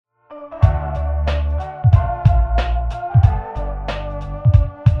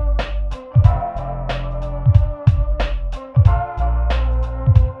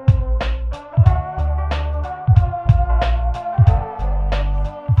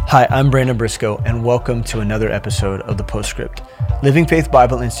Hi, I'm Brandon Briscoe, and welcome to another episode of The Postscript, Living Faith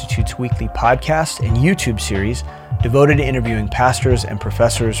Bible Institute's weekly podcast and YouTube series devoted to interviewing pastors and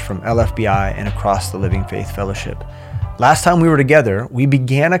professors from LFBI and across the Living Faith Fellowship. Last time we were together, we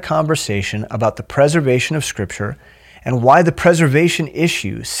began a conversation about the preservation of Scripture and why the preservation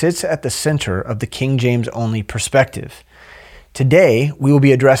issue sits at the center of the King James-only perspective. Today, we will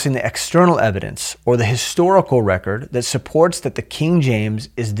be addressing the external evidence, or the historical record, that supports that the King James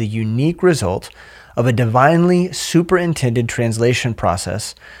is the unique result of a divinely superintended translation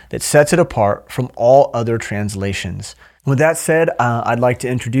process that sets it apart from all other translations. With that said, I'd like to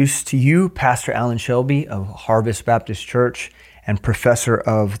introduce to you Pastor Alan Shelby of Harvest Baptist Church and professor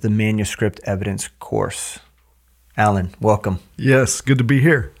of the Manuscript Evidence course. Alan, welcome. Yes, good to be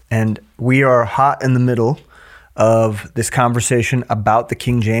here. And we are hot in the middle of this conversation about the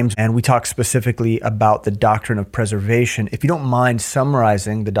King James, and we talk specifically about the doctrine of preservation. If you don't mind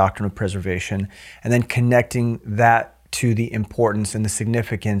summarizing the doctrine of preservation and then connecting that to the importance and the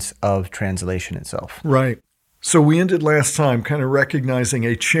significance of translation itself. Right. So we ended last time kind of recognizing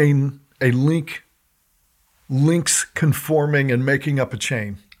a chain, a links conforming and making up a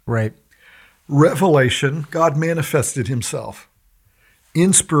chain. Right. Revelation, God manifested himself.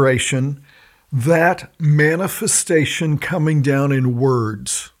 Inspiration, that manifestation coming down in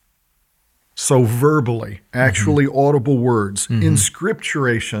words. So verbally, actually audible words.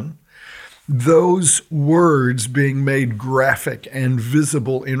 Inscripturation, those words being made graphic and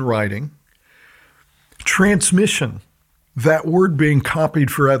visible in writing. Transmission, that word being copied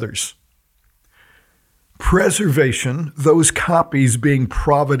for others. Preservation, those copies being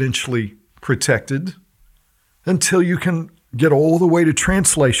providentially protected until you can get all the way to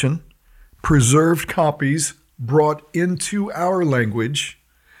translation. Preserved copies brought into our language.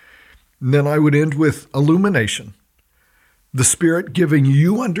 And then I would end with illumination, the Spirit giving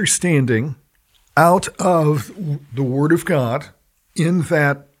you understanding out of the Word of God in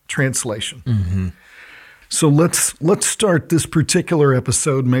that translation. So let's start this particular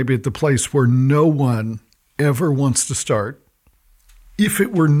episode maybe at the place where no one ever wants to start. If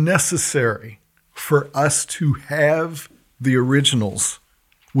it were necessary for us to have the originals,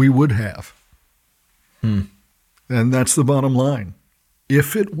 we would have. And that's the bottom line.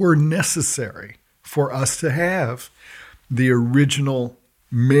 If it were necessary for us to have the original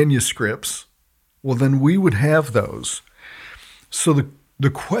manuscripts, well, then we would have those. So the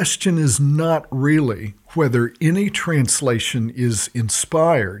question is not really whether any translation is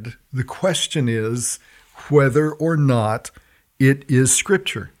inspired. The question is whether or not it is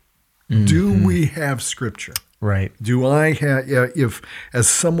Scripture. Do we have Scripture? Right. Do I have, if as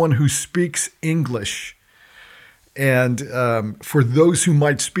someone who speaks English, and for those who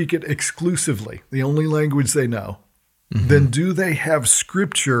might speak it exclusively, the only language they know, then do they have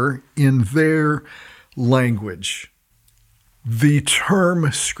Scripture in their language? The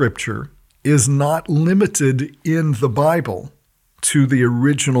term Scripture is not limited in the Bible to the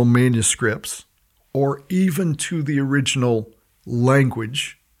original manuscripts or even to the original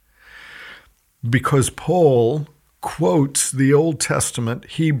language, because Paul quotes the Old Testament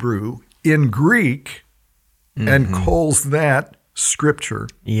Hebrew in Greek and calls that Scripture.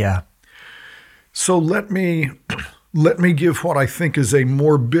 Yeah. So let me give what I think is a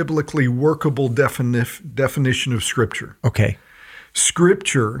more biblically workable definition of Scripture. Okay.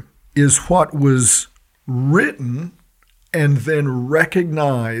 Scripture is what was written and then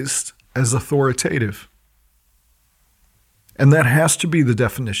recognized as authoritative. And that has to be the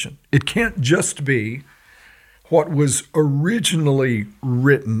definition. It can't just be what was originally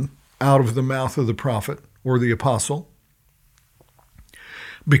written out of the mouth of the prophet or the apostle.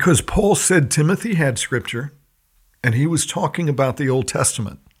 Because Paul said Timothy had Scripture, and he was talking about the Old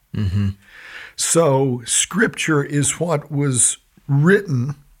Testament. So Scripture is what was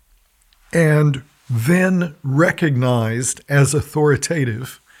written and then recognized as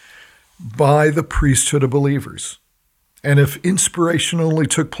authoritative by the priesthood of believers. And if inspiration only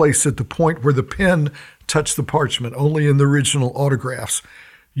took place at the point where the pen touched the parchment, only in the original autographs,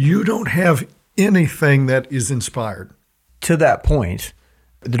 you don't have anything that is inspired. To that point,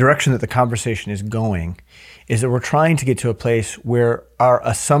 the direction that the conversation is going is that we're trying to get to a place where our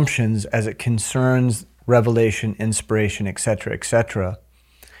assumptions as it concerns revelation, inspiration, et cetera,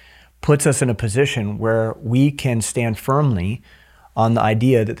 puts us in a position where we can stand firmly on the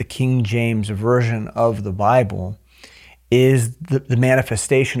idea that the King James Version of the Bible is the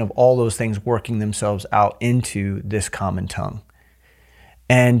manifestation of all those things working themselves out into this common tongue.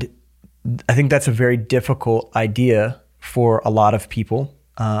 And I think that's a very difficult idea for a lot of people,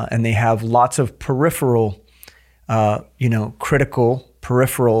 and they have lots of peripheral, critical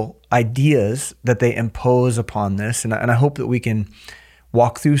peripheral ideas that they impose upon this. And I hope that we can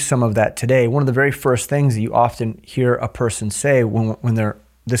walk through some of that today. One of the very first things that you often hear a person say when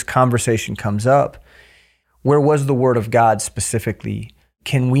this conversation comes up, where was the Word of God specifically?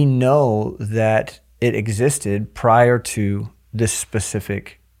 Can we know that it existed prior to this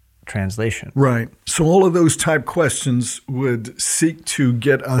specific translation? Right. So all of those type questions would seek to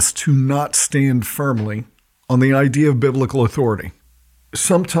get us to not stand firmly on the idea of biblical authority.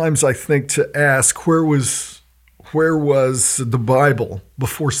 Sometimes I think to ask, where was the Bible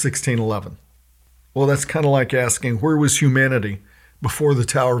before 1611? Well, that's kind of like asking, where was humanity before the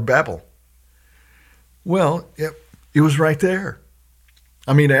Tower of Babel? Well, it was right there.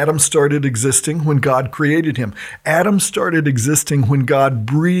 I mean, Adam started existing when God created him. Adam started existing when God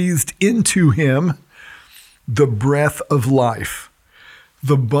breathed into him the breath of life.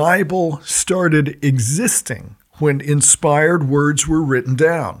 The Bible started existing when inspired words were written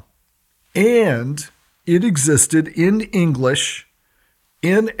down. And it existed in English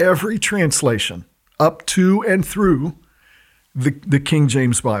in every translation up to and through the King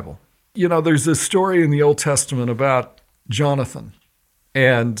James Bible. You know, there's this story in the Old Testament about Jonathan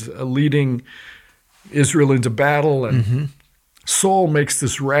and leading Israel into battle. And Saul makes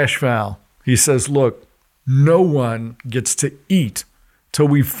this rash vow. He says, look, no one gets to eat till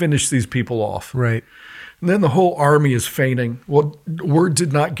we finish these people off. Right. And then the whole army is fainting. Well, word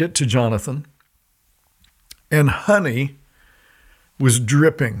did not get to Jonathan. And honey was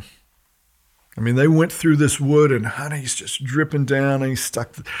dripping. I mean, they went through this wood and honey's just dripping down, and he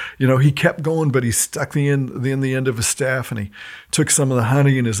stuck, he kept going, but he stuck the end of his staff, and he took some of the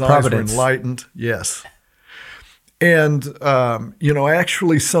honey, and his eyes were enlightened. Yes. And,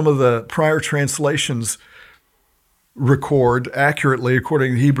 actually some of the prior translations record accurately,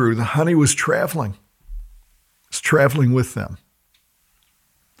 according to Hebrew, the honey was traveling. It's traveling with them.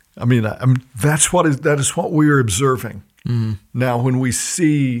 I mean, that is what we are observing. Now, when we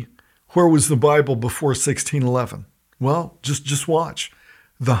see, where was the Bible before 1611? Well, just watch.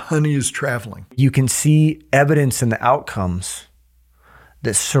 The honey is traveling. You can see evidence in the outcomes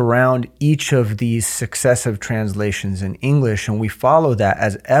that surround each of these successive translations in English, and we follow that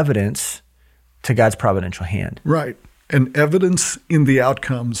as evidence to God's providential hand. Right. And evidence in the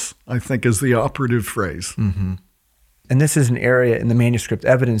outcomes, I think, is the operative phrase. And this is an area in the manuscript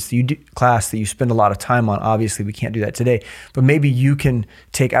evidence class that you spend a lot of time on. Obviously, we can't do that today, but maybe you can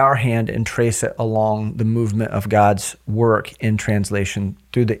take our hand and trace it along the movement of God's work in translation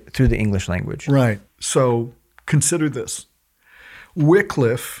through the English language. Right. So consider this.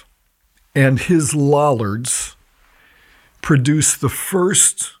 Wycliffe and his Lollards produced the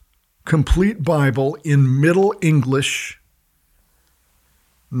first complete Bible in Middle English,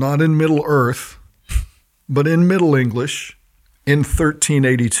 not in Middle Earth, but in Middle English in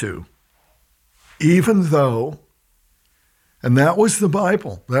 1382. Even though, and that was the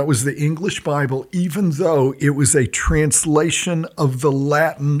Bible, that was the English Bible, even though it was a translation of the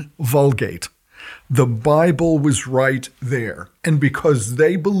Latin Vulgate. The Bible was right there. And because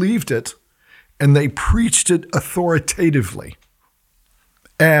they believed it and they preached it authoritatively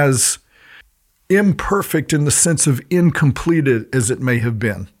as imperfect in the sense of incomplete as it may have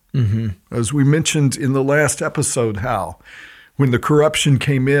been. As we mentioned in the last episode, how when the corruption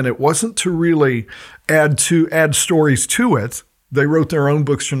came in, it wasn't to really add stories to it. They wrote their own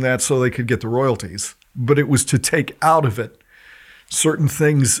books from that so they could get the royalties. But it was to take out of it certain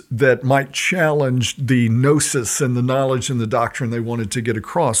things that might challenge the gnosis and the knowledge and the doctrine they wanted to get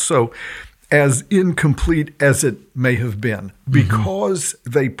across. So as incomplete as it may have been, because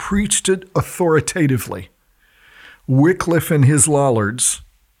they preached it authoritatively, Wycliffe and his Lollards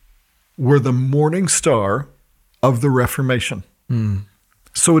were the morning star of the Reformation.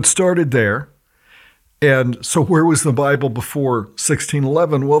 So it started there. And so where was the Bible before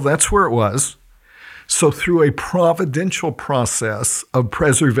 1611? Well, that's where it was. So through a providential process of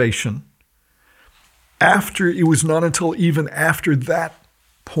preservation, it was not until even after that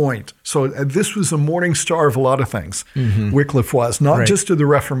point. So this was a morning star of a lot of things. Wycliffe was, not just of the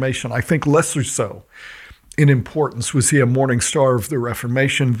Reformation. I think lesser so in importance was he a morning star of the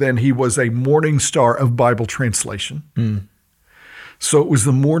Reformation, then he was a morning star of Bible translation. So it was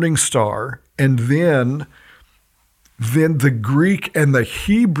the morning star, and then the Greek and the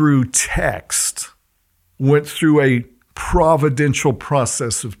Hebrew text went through a providential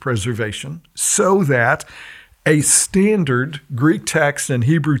process of preservation so that a standard Greek text and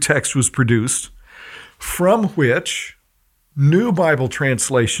Hebrew text was produced from which new Bible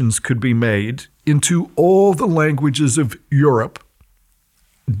translations could be made into all the languages of Europe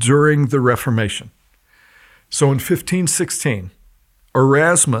during the Reformation. So in 1516,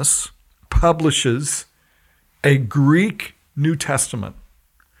 Erasmus publishes a Greek New Testament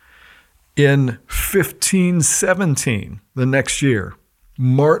in 1517, the next year.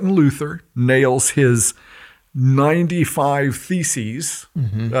 Martin Luther nails his 95 theses,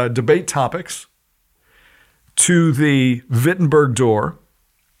 debate topics, to the Wittenberg door.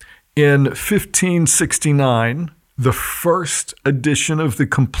 In 1569, the first edition of the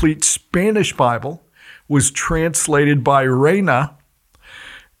complete Spanish Bible was translated by Reina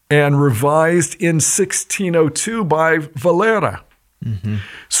and revised in 1602 by Valera.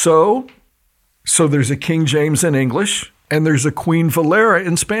 So there's a King James in English, and there's a Queen Valera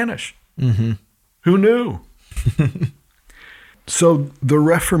in Spanish. Who knew? So the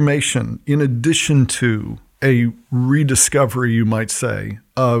Reformation, in addition to a rediscovery, you might say,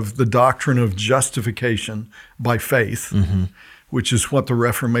 of the doctrine of justification by faith, which is what the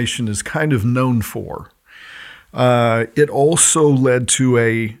Reformation is kind of known for, it also led to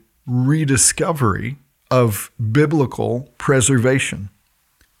a rediscovery of biblical preservation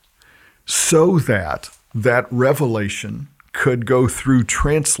so that that revelation could go through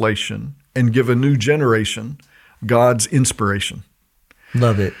translation and give a new generation God's inspiration.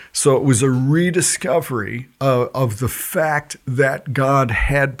 Love it. So it was a rediscovery of the fact that God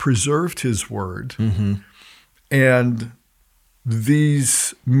had preserved his word. And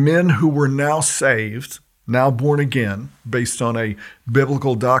these men who were now saved, now born again, based on a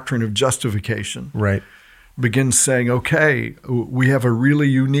biblical doctrine of justification, right, begin saying, okay, we have a really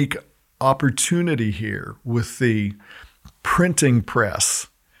unique opportunity here with the printing press.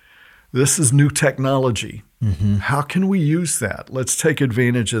 This is new technology. How can we use that? Let's take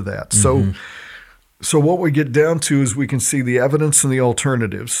advantage of that. So what we get down to is we can see the evidence and the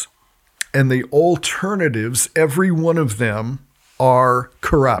alternatives. And the alternatives, every one of them are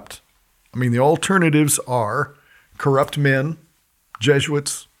corrupt. I mean, the alternatives are corrupt men,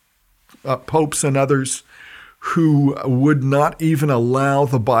 Jesuits, popes, and others who would not even allow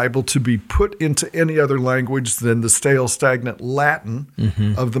the Bible to be put into any other language than the stale, stagnant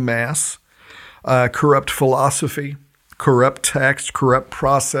Latin of the Mass. Corrupt philosophy, corrupt text, corrupt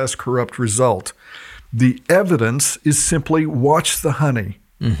process, corrupt result. The evidence is simply watch the honey.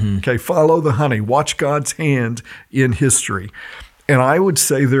 Okay, follow the honey. Watch God's hand in history. And I would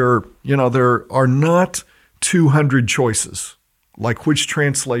say there are not 200 choices. Like which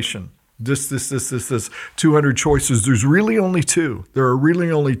translation? This, 200 choices. There's really only two. There are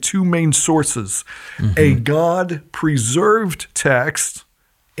really only two main sources. A God-preserved text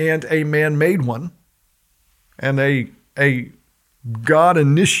and a man-made one, and a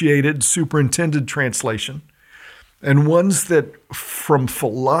God-initiated, superintended translation, and ones that from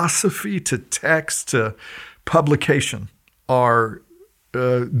philosophy to text to publication are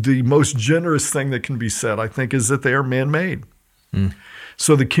the most generous thing that can be said, I think, is that they are man-made.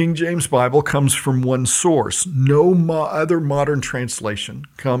 So the King James Bible comes from one source. No other modern translation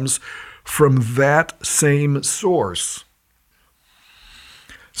comes from that same source.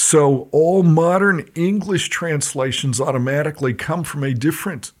 So all modern English translations automatically come from a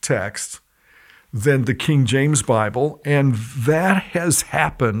different text than the King James Bible, and that has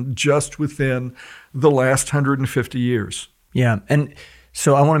happened just within the last 150 years. Yeah, and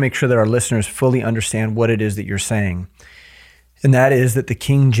so I want to make sure that our listeners fully understand what it is that you're saying, and that is that the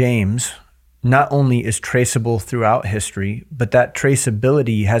King James not only is traceable throughout history, but that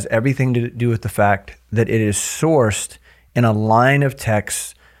traceability has everything to do with the fact that it is sourced in a line of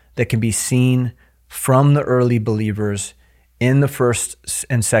texts that can be seen from the early believers in the first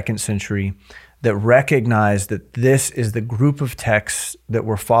and second century that recognize that this is the group of texts that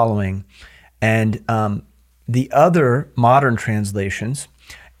we're following. And the other modern translations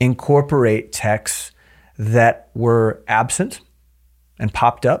incorporate texts that were absent and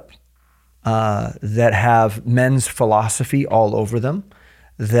popped up, that have men's philosophy all over them,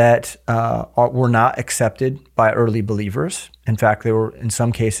 that were not accepted by early believers. In fact, they were in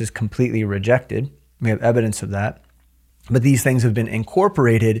some cases completely rejected. We have evidence of that. But these things have been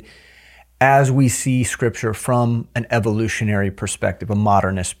incorporated as we see Scripture from an evolutionary perspective, a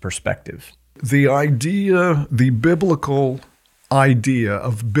modernist perspective. The biblical idea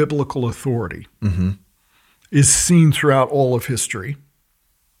of biblical authority is seen throughout all of history.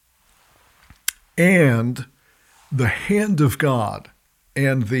 And the hand of God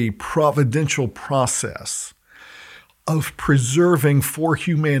and the providential process of preserving for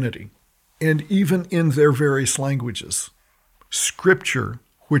humanity, and even in their various languages, Scripture,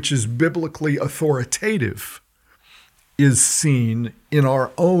 which is biblically authoritative, is seen in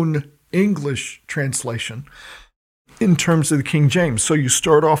our own English translation in terms of the King James. So you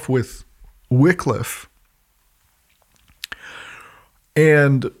start off with Wycliffe,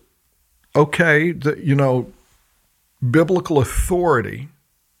 And okay, biblical authority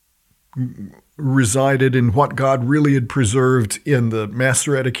resided in what God really had preserved in the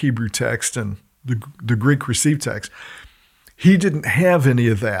Masoretic Hebrew text and the Greek received text. He didn't have any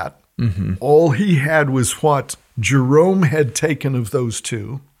of that. Mm-hmm. All he had was what Jerome had taken of those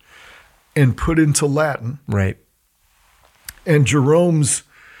two and put into Latin. Right. And Jerome's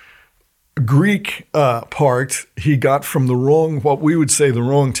Greek part he got from what we would say the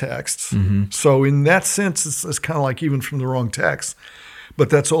wrong texts. Mm-hmm. So in that sense, it's kind of like even from the wrong text. But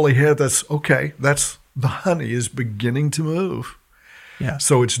that's all he had. That's okay. That's the honey is beginning to move. Yeah.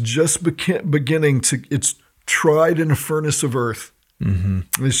 So it's just beginning to, it's tried in a furnace of earth.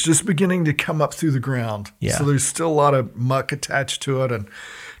 Mm-hmm. It's just beginning to come up through the ground. Yeah. So there's still a lot of muck attached to it. And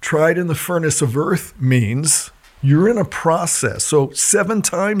tried in the furnace of earth means you're in a process. So 7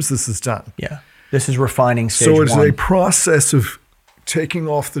 times this is done. Yeah. This is refining stage 1. So it's a process of taking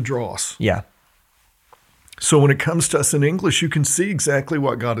off the dross. Yeah. So when it comes to us in English, you can see exactly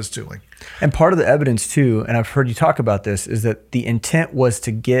what God is doing. And part of the evidence too, and I've heard you talk about this, is that the intent was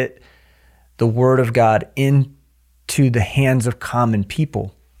to get the word of God into the hands of common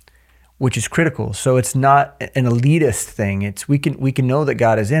people, which is critical. So it's not an elitist thing. It's we can know that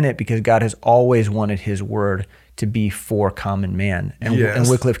God is in it because God has always wanted his word to be for common man. And, yes. And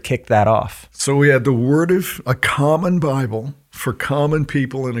Wycliffe kicked that off. So we had the word of a common Bible for common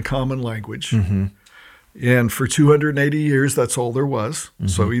people in a common language. Mm-hmm. And for 280 years, that's all there was. Mm-hmm.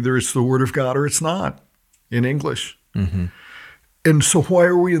 So either it's the word of God or it's not in English. Mm-hmm. And so why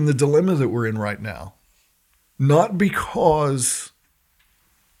are we in the dilemma that we're in right now? Not because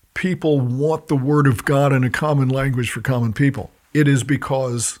people want the word of God in a common language for common people. It is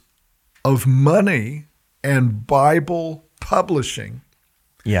because of money and Bible publishing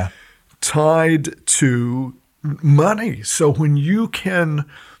tied to money. So when you can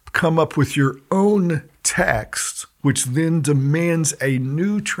come up with your own text, which then demands a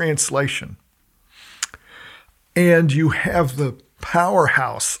new translation, and you have the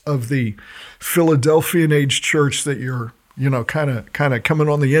powerhouse of the Philadelphian age church that you're kind of coming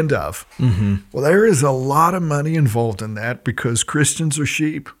on the end of. Mm-hmm. Well, there is a lot of money involved in that because Christians are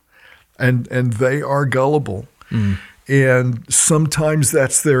sheep and they are gullible. Mm. And sometimes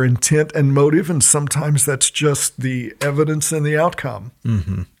that's their intent and motive, and sometimes that's just the evidence and the outcome.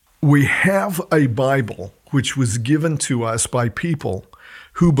 Mm-hmm. We have a Bible which was given to us by people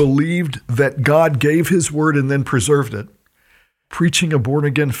who believed that God gave his word and then preserved it, preaching a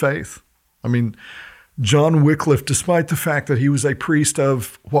born-again faith. I mean, John Wycliffe, despite the fact that he was a priest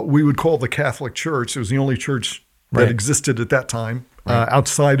of what we would call the Catholic Church, it was the only church that existed at that time,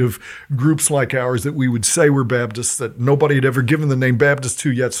 outside of groups like ours that we would say were Baptists, that nobody had ever given the name Baptist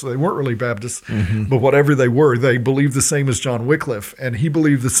to yet, so they weren't really Baptists. Mm-hmm. But whatever they were, they believed the same as John Wycliffe. And he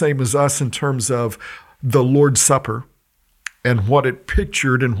believed the same as us in terms of the Lord's Supper and what it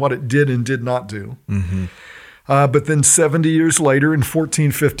pictured and what it did and did not do. Mm-hmm. But then 70 years later, in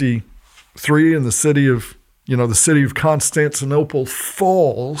 1453, in the city of Constantinople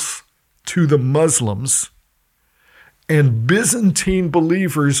falls to the Muslims, and Byzantine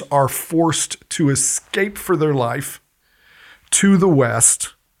believers are forced to escape for their life to the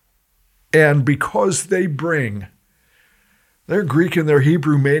West. And because they bring their Greek and their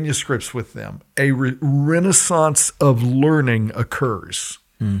Hebrew manuscripts with them, a renaissance of learning occurs.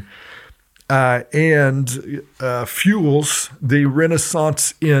 And fuels the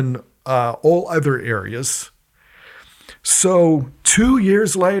Renaissance in all other areas. So 2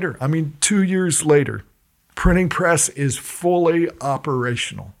 years later, printing press is fully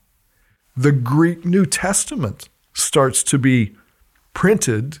operational. The Greek New Testament starts to be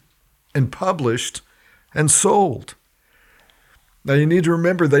printed and published and sold. Now you need to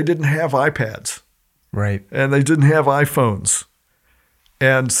remember they didn't have iPads. Right. And they didn't have iPhones.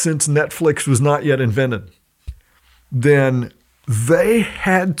 And since Netflix was not yet invented, then they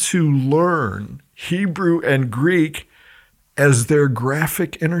had to learn Hebrew and Greek as their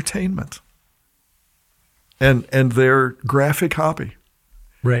graphic entertainment and their graphic hobby.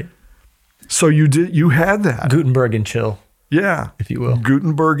 Right. So you had that. Gutenberg and chill. Yeah. If you will.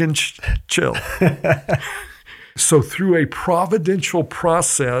 Gutenberg and chill. So through a providential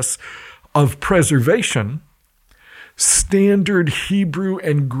process of preservation, standard Hebrew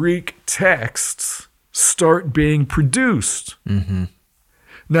and Greek texts start being produced. Mm-hmm.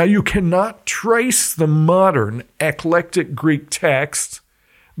 Now, you cannot trace the modern eclectic Greek text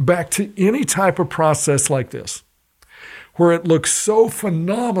back to any type of process like this, where it looks so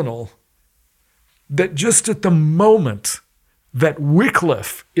phenomenal that just at the moment that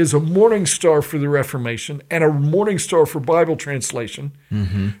Wycliffe is a morning star for the Reformation and a morning star for Bible translation.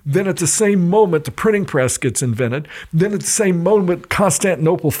 Then at the same moment, the printing press gets invented. Then at the same moment,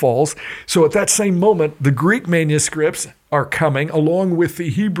 Constantinople falls. So at that same moment, the Greek manuscripts are coming along with the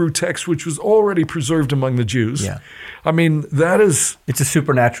Hebrew text, which was already preserved among the Jews. Yeah. I mean, it's a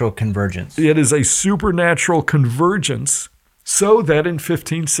supernatural convergence. It is a supernatural convergence. So that in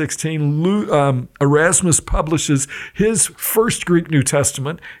 1516, Erasmus publishes his first Greek New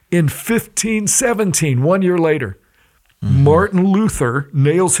Testament. In 1517, 1 year later, Martin Luther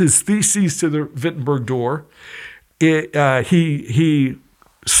nails his theses to the Wittenberg door. He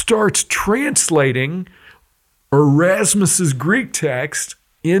starts translating Erasmus's Greek text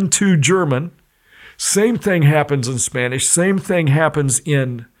into German. Same thing happens in Spanish. Same thing happens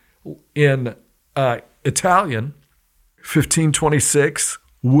in Italian. 1526,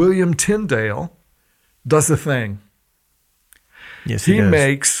 William Tyndale does a thing. Yes, he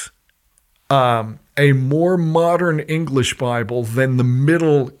makes a more modern English Bible than the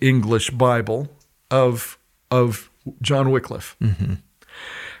Middle English Bible of John Wycliffe.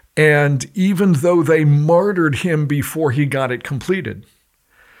 And even though they martyred him before he got it completed,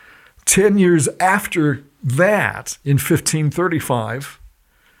 10 years after that, in 1535,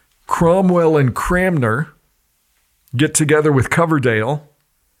 Cromwell and Cranmer get together with Coverdale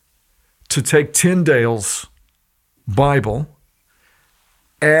to take Tyndale's Bible,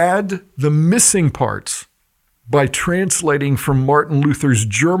 add the missing parts by translating from Martin Luther's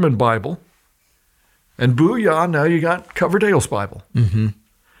German Bible, and booyah, now you got Coverdale's Bible.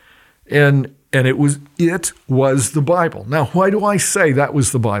 And it was the Bible. Now, why do I say that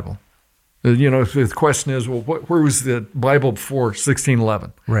was the Bible? The question is, well, where was the Bible before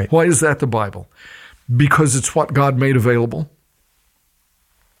 1611? Right. Why is that the Bible? Because it's what God made available.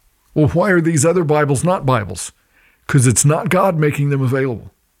 Well, why are these other Bibles not Bibles? Because it's not God making them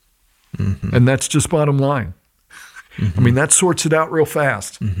available. And that's just bottom line. I mean, that sorts it out real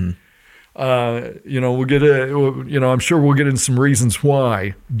fast. We'll get I'm sure we'll get into some reasons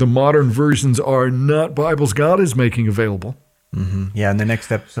why the modern versions are not Bibles God is making available. Yeah, in the next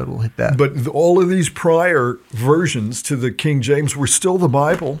episode we'll hit that. But all of these prior versions to the King James were still the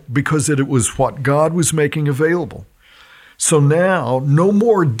Bible because it was what God was making available. So now, no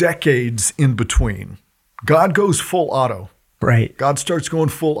more decades in between. God goes full auto. Right. God starts going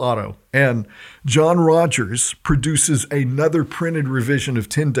full auto. And John Rogers produces another printed revision of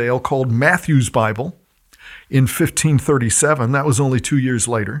Tyndale called Matthew's Bible in 1537. That was only 2 years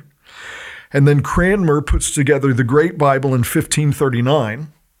later. And then Cranmer puts together the Great Bible in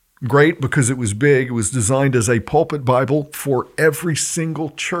 1539. Great because it was big. It was designed as a pulpit Bible for every single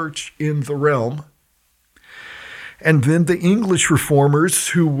church in the realm. And then the English reformers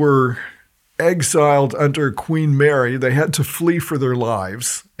who were exiled under Queen Mary, they had to flee for their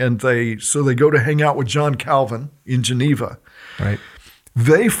lives. And so they go to hang out with John Calvin in Geneva. Right.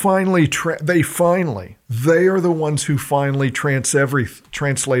 They are the ones who finally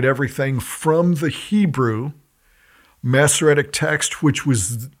translate everything from the Hebrew Masoretic text, which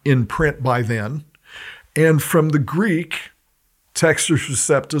was in print by then, and from the Greek Textus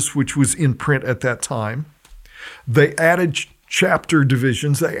Receptus, which was in print at that time. They added chapter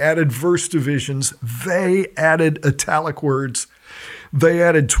divisions. They added verse divisions. They added italic words. They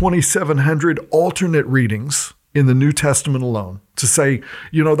added 2,700 alternate readings in the New Testament alone to say,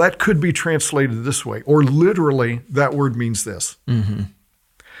 that could be translated this way, or literally that word means this.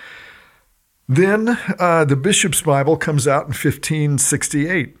 Then the Bishop's Bible comes out in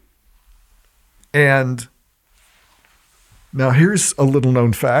 1568. And now here's a little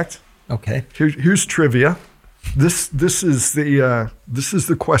known fact. Okay. Here's trivia. This is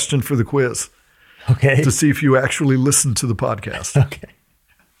the question for the quiz. Okay. To see if you actually listen to the podcast. Okay.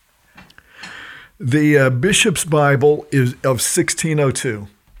 The Bishop's Bible is of 1602.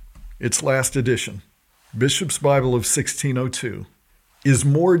 Its last edition. Bishop's Bible of 1602 is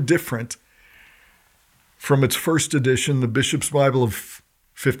more different from its first edition, the Bishop's Bible of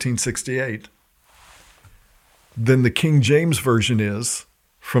 1568, than the King James Version is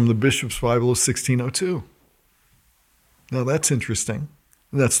from the Bishop's Bible of 1602. Now that's interesting.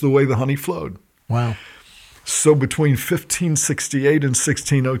 That's the way the honey flowed. Wow. So between 1568 and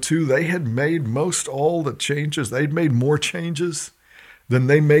 1602, they had made most all the changes. They'd made more changes than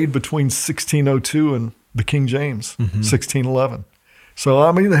they made between 1602 and the King James, 1611. So,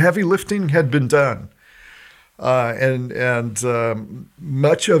 I mean, the heavy lifting had been done. And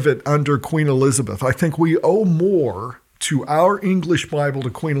much of it under Queen Elizabeth. I think we owe more to our English Bible to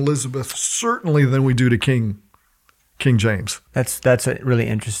Queen Elizabeth, certainly, than we do to King James. That's a really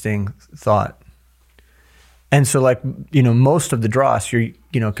interesting thought. And so like, most of the dross, you're,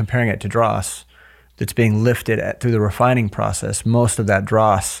 comparing it to dross that's being lifted through the refining process, most of that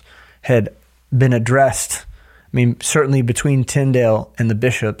dross had been addressed. I mean, certainly between Tyndale and the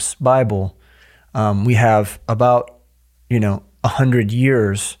Bishop's Bible, we have about, 100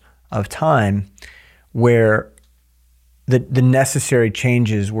 years of time where the necessary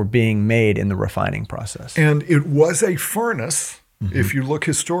changes were being made in the refining process. And it was a furnace. If you look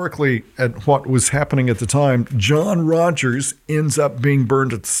historically at what was happening at the time, John Rogers ends up being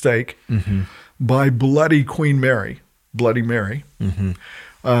burned at the stake by Bloody Queen Mary, Bloody Mary.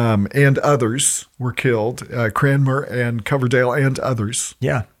 And others were killed, Cranmer and Coverdale and others.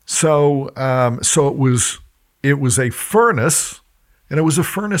 Yeah. So it was a furnace, and it was a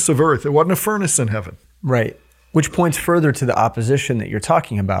furnace of earth. It wasn't a furnace in heaven. Right. Which points further to the opposition that you're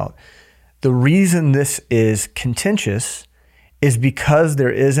talking about. The reason this is contentious is because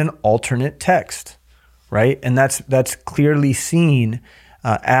there is an alternate text, right? And that's clearly seen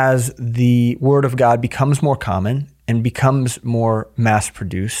as the Word of God becomes more common and becomes more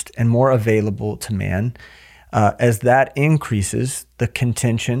mass-produced and more available to man. As that increases, the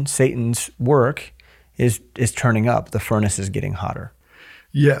contention, Satan's work, is turning up. The furnace is getting hotter.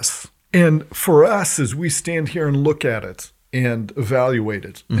 Yes. And for us, as we stand here and look at it and evaluate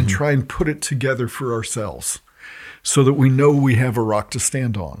it and try and put it together for ourselves so that we know we have a rock to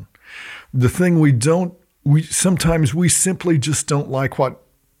stand on, the thing sometimes we simply just don't like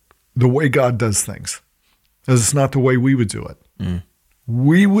the way God does things, as it's not the way we would do it.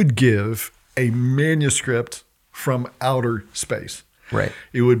 We would give a manuscript from outer space. Right.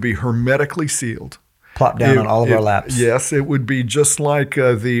 It would be hermetically sealed. Plop down on all of our laps. Yes, it would be just like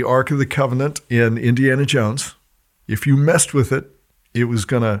the Ark of the Covenant in Indiana Jones. If you messed with it, it was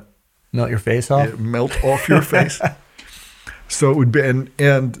going to melt your face off. Melt off your face. So it would be,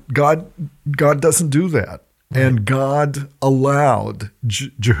 and God doesn't do that. Right. And God allowed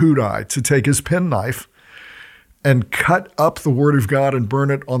Jehudi to take his penknife and cut up the Word of God and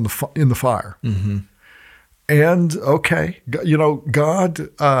burn it in the fire. And okay, God.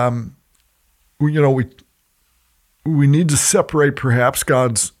 We need to separate perhaps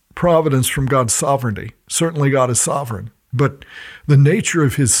God's providence from God's sovereignty. Certainly God is sovereign, but the nature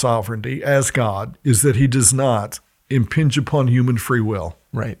of his sovereignty as God is that he does not impinge upon human free will.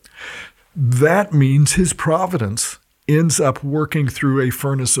 Right. That means his providence ends up working through a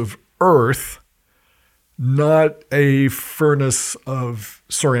furnace of earth, not a furnace of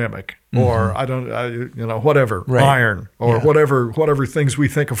ceramic or whatever, right. Iron or whatever things we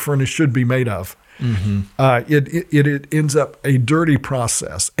think a furnace should be made of. It ends up a dirty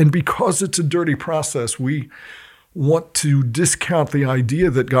process. And because it's a dirty process, we want to discount the idea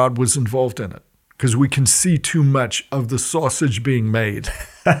that God was involved in it because we can see too much of the sausage being made.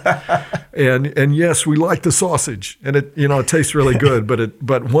 And yes, we like the sausage, and it tastes really good.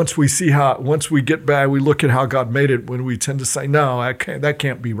 But once we get back, we look at how God made it. When we tend to say, no, that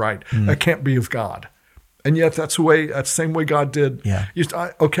can't be right. That can't be of God. And yet that's the same way God did. Yeah.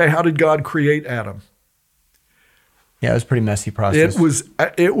 Okay, how did God create Adam? Yeah, it was a pretty messy process.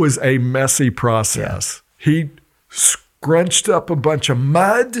 It was a messy process. Yeah. He scrunched up a bunch of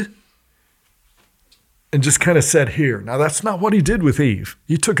mud and just kind of said, here. Now, that's not what he did with Eve.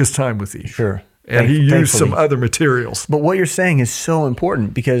 He took his time with Eve. Sure. And he used some other materials. But what you're saying is so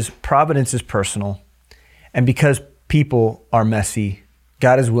important because providence is personal. And because people are messy,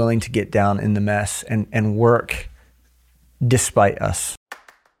 God is willing to get down in the mess and work despite us.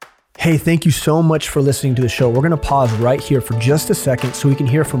 Hey, thank you so much for listening to the show. We're going to pause right here for just a second so we can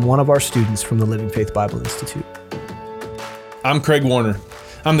hear from one of our students from the Living Faith Bible Institute. I'm Craig Warner.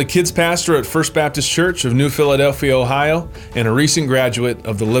 I'm the kids pastor at First Baptist Church of New Philadelphia, Ohio, and a recent graduate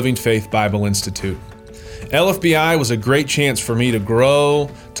of the Living Faith Bible Institute. LFBI was a great chance for me to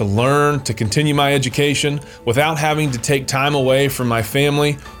grow, to learn, to continue my education without having to take time away from my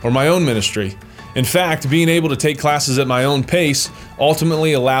family or my own ministry. In fact, being able to take classes at my own pace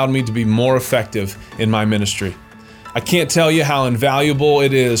ultimately allowed me to be more effective in my ministry. I can't tell you how invaluable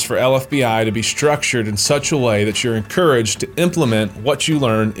it is for LFBI to be structured in such a way that you're encouraged to implement what you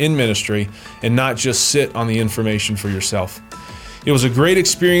learn in ministry and not just sit on the information for yourself. It was a great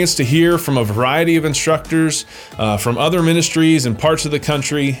experience to hear from a variety of instructors from other ministries and parts of the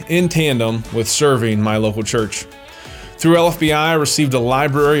country in tandem with serving my local church. Through LFBI, I received a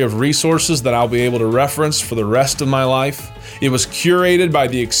library of resources that I'll be able to reference for the rest of my life. It was curated by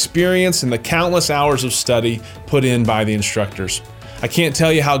the experience and the countless hours of study put in by the instructors. I can't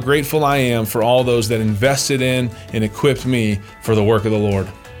tell you how grateful I am for all those that invested in and equipped me for the work of the Lord.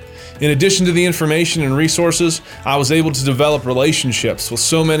 In addition to the information and resources, I was able to develop relationships with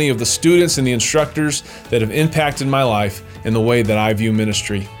so many of the students and the instructors that have impacted my life in the way that I view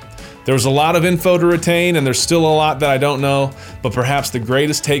ministry. There was a lot of info to retain, and there's still a lot that I don't know, but perhaps the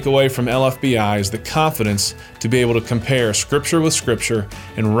greatest takeaway from LFBI is the confidence to be able to compare Scripture with Scripture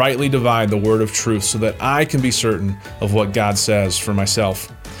and rightly divide the word of truth so that I can be certain of what God says for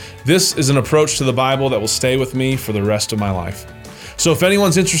myself. This is an approach to the Bible that will stay with me for the rest of my life. So if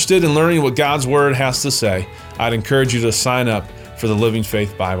anyone's interested in learning what God's Word has to say, I'd encourage you to sign up for the Living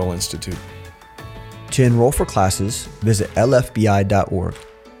Faith Bible Institute. To enroll for classes, visit lfbi.org.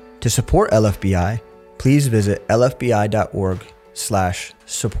 To support LFBI, please visit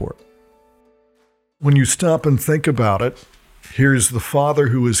lfbi.org/support. When you stop and think about it, here's the Father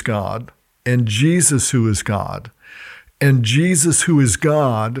who is God, and Jesus who is God. And Jesus who is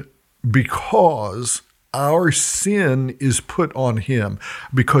God because our sin is put on him,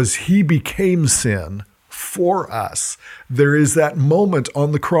 because he became sin for us. There is that moment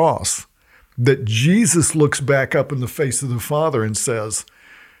on the cross that Jesus looks back up in the face of the Father and says,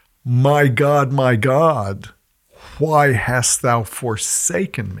 my God, why hast thou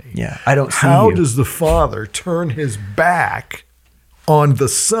forsaken me? Yeah, I don't see How you. does the Father turn his back on the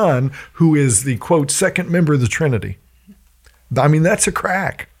Son, who is the, quote, second member of the Trinity? I mean, that's a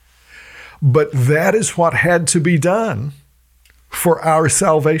crack. But that is what had to be done for our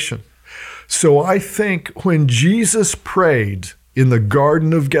salvation. So I think when Jesus prayed in the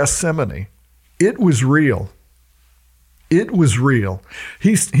Garden of Gethsemane, it was real. It was real.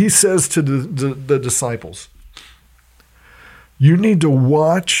 He says to the disciples, you need to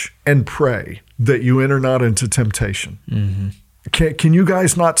watch and pray that you enter not into temptation. Mm-hmm. Can you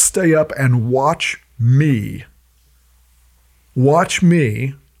guys not stay up and watch me? Watch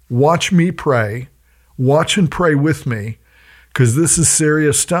me pray, watch and pray with me, because this is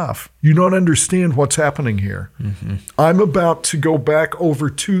serious stuff. You don't understand what's happening here. Mm-hmm. I'm about to go back over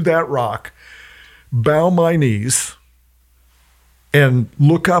to that rock, bow my knees, and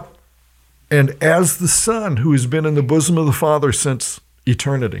look up, and as the Son who has been in the bosom of the Father since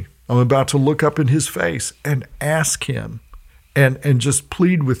eternity, I'm about to look up in his face and ask him and just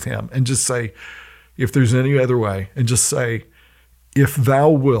plead with him and just say, if there's any other way, and just say, if thou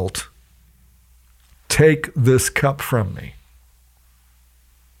wilt, take this cup from me.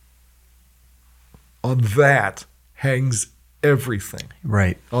 On that hangs everything.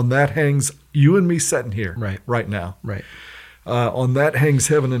 Right. On that hangs you and me sitting here right now. Right. On that hangs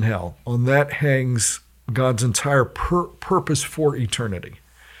heaven and hell. On that hangs God's entire purpose for eternity.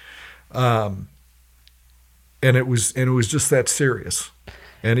 And it was just that serious.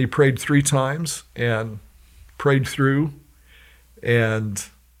 And he prayed 3 times and prayed through, and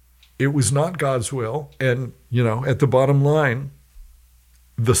it was not God's will. And, at the bottom line,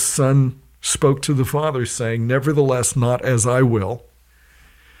 the Son spoke to the Father saying, nevertheless, not as I will.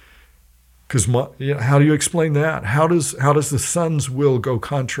 Because how do you explain that? How does the Son's will go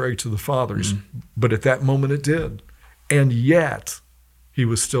contrary to the Father's? Mm-hmm. But at that moment it did. And yet, he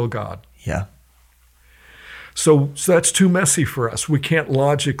was still God. Yeah. So that's too messy for us. We can't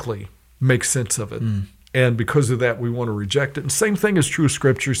logically make sense of it. Mm. And because of that, we want to reject it. And same thing is true of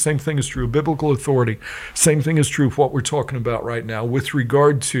Scripture. Same thing is true of biblical authority. Same thing is true of what we're talking about right now with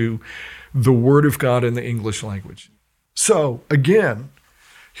regard to the Word of God in the English language. So again,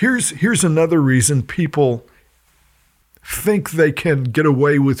 here's another reason people think they can get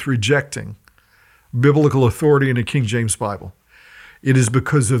away with rejecting biblical authority in a King James Bible. It is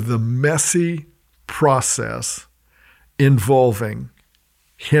because of the messy process involving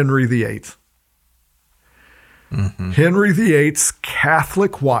Henry VIII. Mm-hmm. Henry VIII's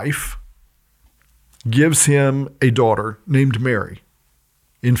Catholic wife gives him a daughter named Mary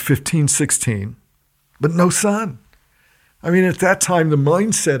in 1516, but no son. I mean, at that time, the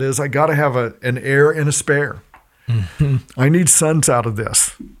mindset is, I got to have an heir and a spare. Mm-hmm. I need sons out of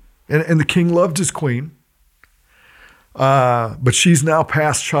this. And the king loved his queen, but she's now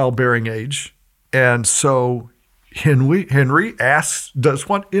past childbearing age. And so Henry does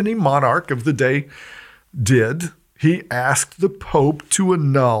what any monarch of the day did. He asked the Pope to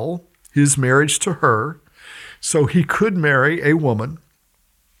annul his marriage to her so he could marry a woman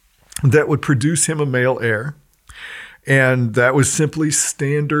that would produce him a male heir. And that was simply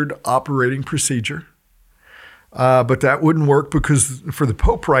standard operating procedure. But that wouldn't work for the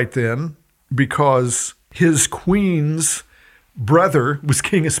Pope right then, because his queen's brother was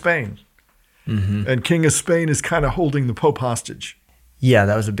King of Spain. Mm-hmm. And King of Spain is kind of holding the Pope hostage. Yeah,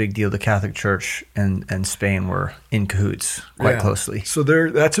 that was a big deal. The Catholic Church and Spain were in cahoots quite closely. So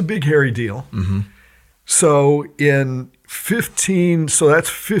that's a big, hairy deal. Mm-hmm. So in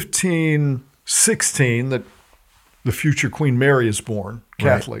 1516 that the future Queen Mary is born,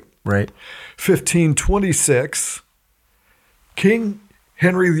 Catholic. Right. 1526, King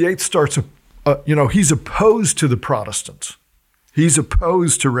Henry VIII starts, he's opposed to the Protestants. He's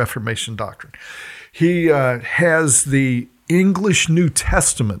opposed to Reformation doctrine. He has the English New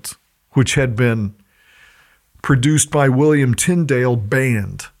Testament, which had been produced by William Tyndale,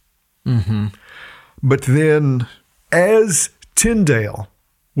 banned. Mm-hmm. But then, as Tyndale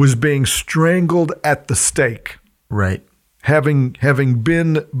was being strangled at the stake, right, having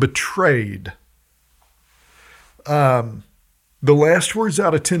been betrayed, the last words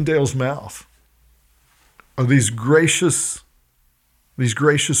out of Tyndale's mouth are these gracious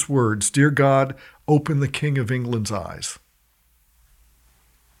words: "Dear God, open the King of England's eyes."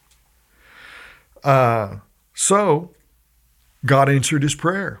 So God answered his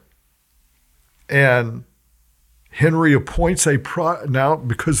prayer. And Henry appoints now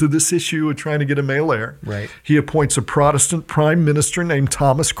because of this issue of trying to get a male heir, right, he appoints a Protestant prime minister named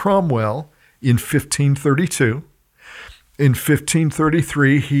Thomas Cromwell in 1532. In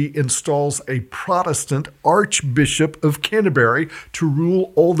 1533, he installs a Protestant Archbishop of Canterbury to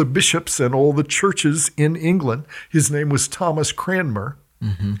rule all the bishops and all the churches in England. His name was Thomas Cranmer.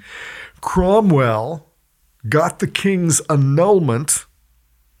 Mm-hmm. Cromwell got the king's annulment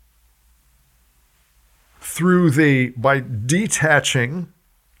by detaching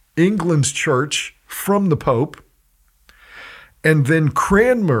England's church from the Pope, and then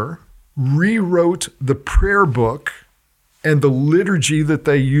Cranmer rewrote the prayer book and the liturgy that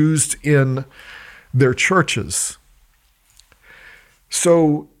they used in their churches.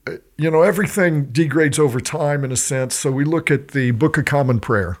 So, everything degrades over time in a sense. So we look at the Book of Common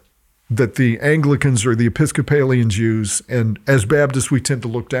Prayer that the Anglicans or the Episcopalians use, and as Baptists we tend to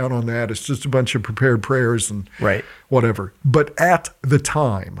look down on that. It's just a bunch of prepared prayers and whatever. But at the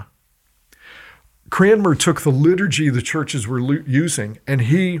time, Cranmer took the liturgy the churches were using and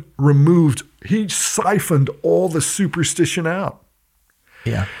he siphoned all the superstition out.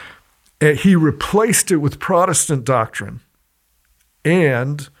 Yeah. And he replaced it with Protestant doctrine.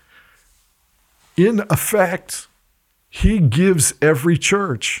 And in effect, he gives every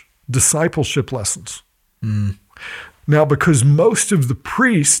church discipleship lessons. Mm. Now, because most of the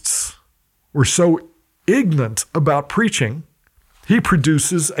priests were so ignorant about preaching, he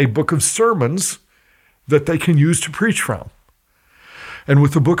produces a book of sermons that they can use to preach from. And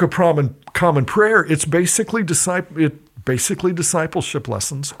with the Book of Common Prayer, it's basically discipleship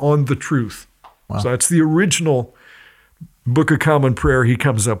lessons on the truth. Wow. So that's the original Book of Common Prayer he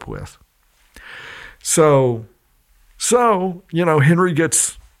comes up with. So Henry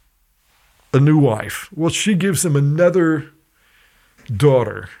gets a new wife. Well, she gives him another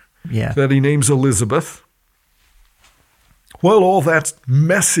daughter that he names Elizabeth. While all that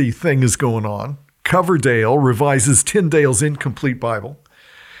messy thing is going on, Coverdale revises Tyndale's incomplete Bible,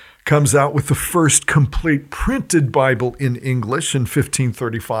 comes out with the first complete printed Bible in English in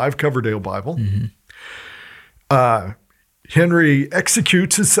 1535, Coverdale Bible. Mm-hmm. Henry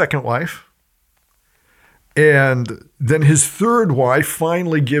executes his second wife, and then his third wife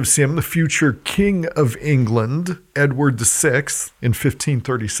finally gives him the future King of England, Edward VI, in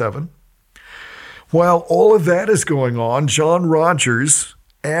 1537. While all of that is going on, John Rogers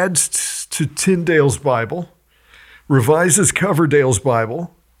adds to Tyndale's Bible, revises Coverdale's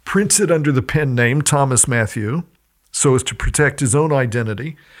Bible, prints it under the pen name Thomas Matthew so as to protect his own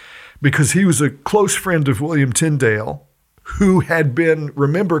identity, because he was a close friend of William Tyndale, who had been,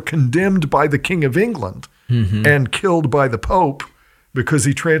 remember, condemned by the King of England and killed by the Pope because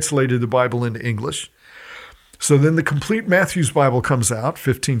he translated the Bible into English. So then the complete Matthew's Bible comes out,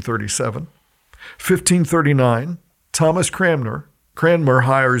 1537. 1539, Thomas Cranmer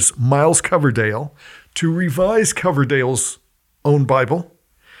hires Miles Coverdale to revise Coverdale's own Bible.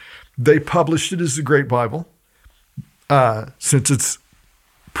 They published it as the Great Bible, since it's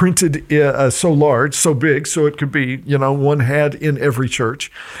printed so large, so big, so it could be, one had in every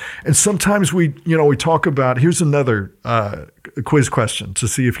church. And sometimes we talk about, here's another quiz question to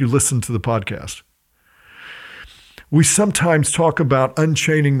see if you listen to the podcast. We sometimes talk about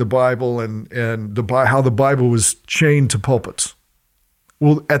unchaining the Bible and how the Bible was chained to pulpits.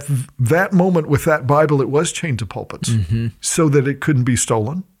 Well, at that moment with that Bible, it was chained to pulpits so that it couldn't be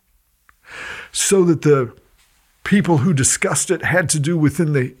stolen, so that the people who discussed it had to do it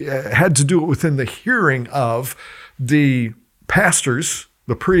within the hearing of the pastors,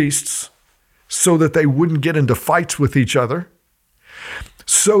 the priests, so that they wouldn't get into fights with each other,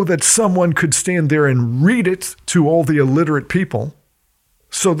 so that someone could stand there and read it to all the illiterate people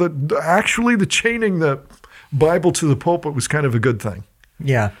So actually the chaining the Bible to the pulpit was kind of a good thing.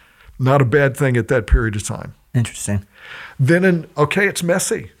 Yeah. Not a bad thing at that period of time. Interesting. Then it's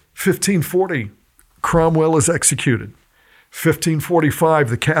messy. 1540, Cromwell is executed. 1545,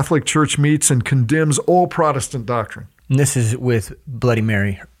 the Catholic Church meets and condemns all Protestant doctrine. And this is with Bloody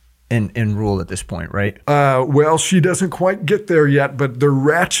Mary in rule at this point, right? Well, she doesn't quite get there yet, but they're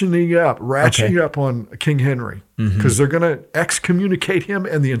ratcheting up on King Henry because they're going to excommunicate him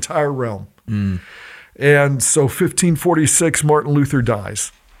and the entire realm. And so 1546, Martin Luther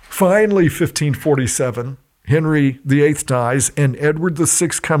dies. Finally, 1547, Henry VIII dies, and Edward VI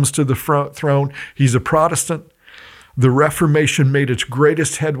comes to the throne. He's a Protestant. The Reformation made its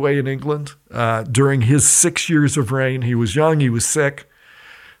greatest headway in England during his 6 years of reign. He was young. He was sick.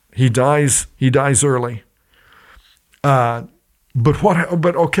 He dies early. But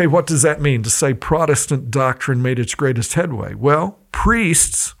what does that mean to say Protestant doctrine made its greatest headway? Well,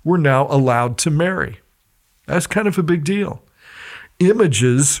 priests were now allowed to marry. That's kind of a big deal.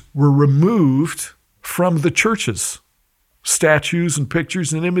 Images were removed from the churches. Statues and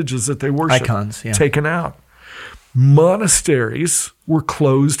pictures and images that they worship. Icons, yeah. Taken out. Monasteries were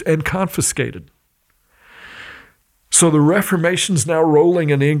closed and confiscated. So the Reformation's now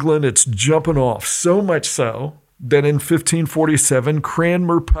rolling in England. It's jumping off, so much so that in 1547,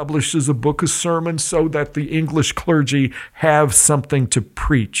 Cranmer publishes a book of sermons so that the English clergy have something to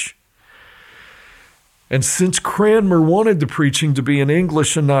preach. And since Cranmer wanted the preaching to be in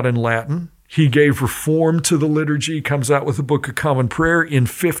English and not in Latin, he gave reform to the liturgy, comes out with a Book of Common Prayer in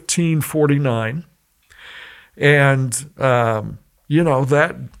 1549. And, they're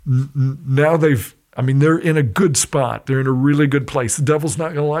in a good spot. They're in a really good place. The devil's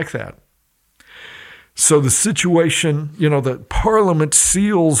not going to like that. So the situation, the Parliament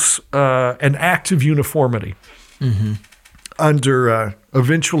seals an act of uniformity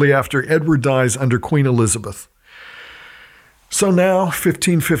eventually after Edward dies under Queen Elizabeth. So now,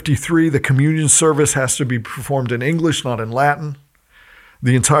 1553, the communion service has to be performed in English, not in Latin.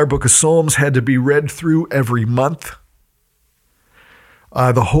 The entire book of Psalms had to be read through every month.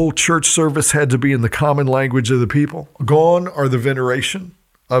 The whole church service had to be in the common language of the people. Gone are the veneration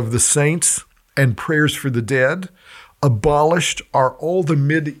of the saints and prayers for the dead. Abolished are all the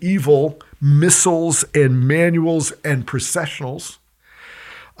medieval missals and manuals and processionals.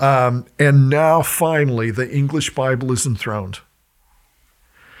 And now, finally, the English Bible is enthroned.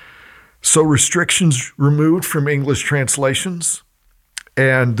 So restrictions removed from English translations.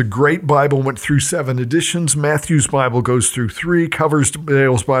 And the Great Bible went through 7 editions. Matthew's Bible goes through 3.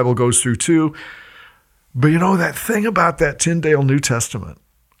 Coverdale's Bible goes through 2. But that thing about that Tyndale New Testament,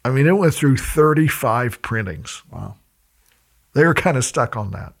 it went through 35 printings. Wow. They were kind of stuck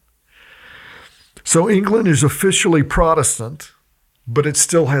on that. So England is officially Protestant, but it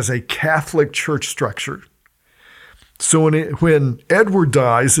still has a Catholic church structure. So when Edward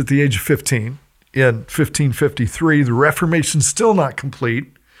dies at the age of 15, in 1553, the Reformation's still not complete.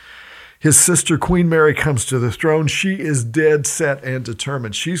 His sister, Queen Mary, comes to the throne. She is dead set and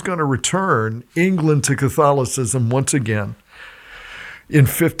determined. She's going to return England to Catholicism once again. In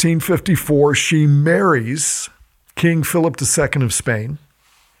 1554, she marries King Philip II of Spain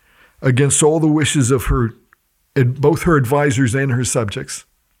against all the wishes of both her advisors and her subjects.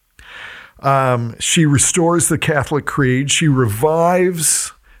 She restores the Catholic creed. She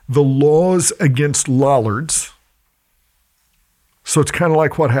revives the laws against lollards. So it's kind of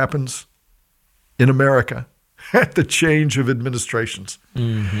like what happens in America at the change of administrations.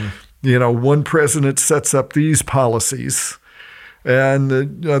 One president sets up these policies and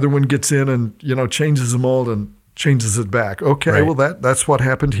the other one gets in and, changes them all and changes it back. Okay, right. Well, that's what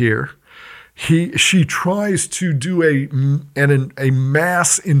happened here. She tries to do a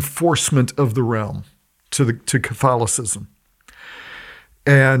mass enforcement of the realm to Catholicism.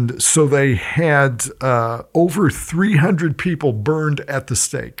 And so they had over 300 people burned at the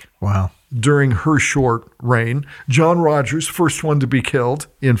stake. Wow. During her short reign. John Rogers, first one to be killed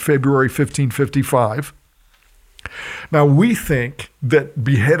in February 1555. Now, we think that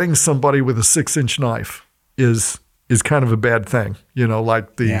beheading somebody with a 6-inch knife is kind of a bad thing,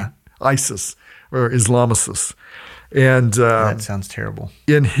 like the ISIS or Islamicists. And that sounds terrible.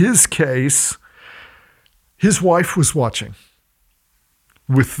 In his case, his wife was watching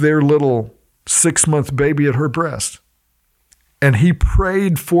with their little 6-month baby at her breast. And he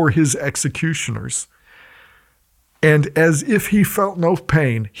prayed for his executioners. And as if he felt no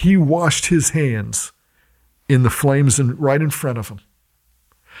pain, he washed his hands in the flames right in front of him.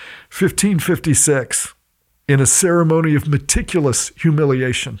 1556, in a ceremony of meticulous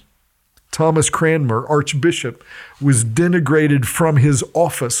humiliation, Thomas Cranmer, Archbishop, was denigrated from his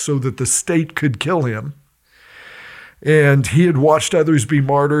office so that the state could kill him. And he had watched others be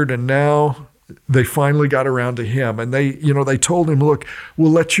martyred, and now they finally got around to him. And they told him, look,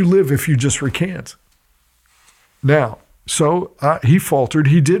 we'll let you live if you just recant. Now, so he faltered.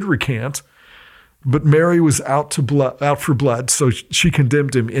 He did recant, but Mary was out for blood, so she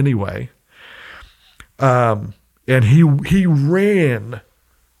condemned him anyway. And he ran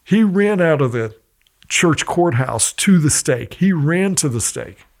out of the church courthouse to the stake. He ran to the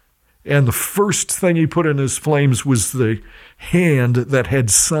stake. And the first thing he put in his flames was the hand that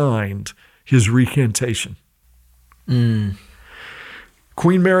had signed his recantation. Queen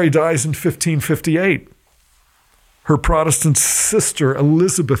Mary dies in 1558. Her Protestant sister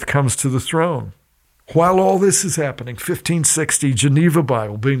Elizabeth comes to the throne. While all this is happening, 1560, Geneva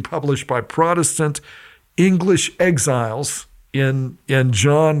Bible being published by Protestant English exiles in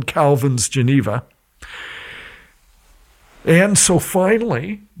John Calvin's Geneva. And so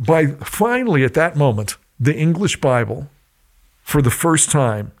finally, at that moment, the English Bible, for the first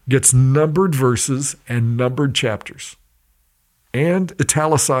time, gets numbered verses and numbered chapters and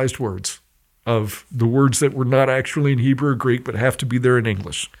italicized words of the words that were not actually in Hebrew or Greek but have to be there in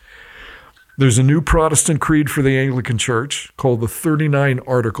English. There's a new Protestant creed for the Anglican Church called the 39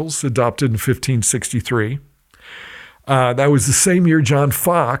 Articles, adopted in 1563. That was the same year John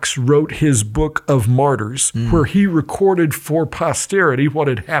Fox wrote his Book of Martyrs, where he recorded for posterity what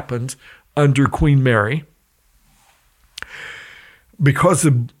had happened under Queen Mary. Because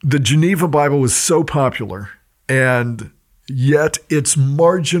the Geneva Bible was so popular, and yet its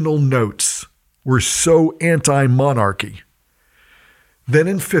marginal notes were so anti-monarchy, then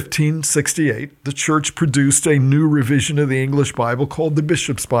in 1568, the church produced a new revision of the English Bible called the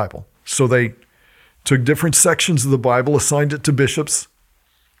Bishop's Bible. So they took different sections of the Bible, assigned it to bishops,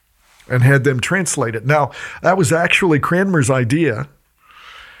 and had them translate it. Now, that was actually Cranmer's idea.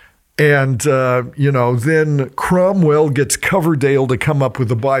 And, then Cromwell gets Coverdale to come up with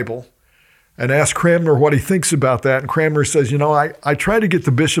the Bible and ask Cranmer what he thinks about that. And Cranmer says, I try to get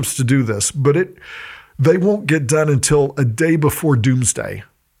the bishops to do this, but they won't get done until a day before Doomsday.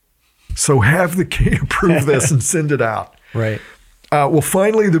 So have the king approve this and send it out. Right. Well,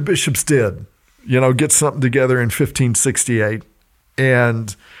 finally, the bishops did, get something together in 1568.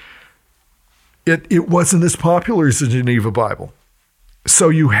 And it wasn't as popular as the Geneva Bible. So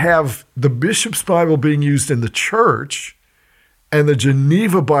you have the Bishop's Bible being used in the church and the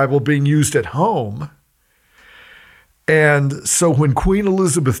Geneva Bible being used at home. And so when Queen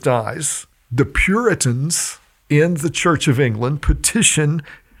Elizabeth dies, the Puritans in the Church of England petition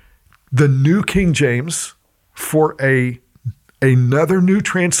the New King James for another new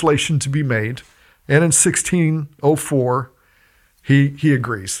translation to be made. And in 1604, he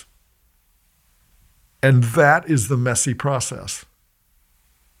agrees. And that is the messy process.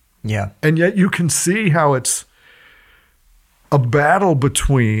 Yeah. And yet you can see how it's a battle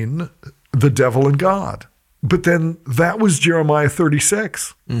between the devil and God. But then that was Jeremiah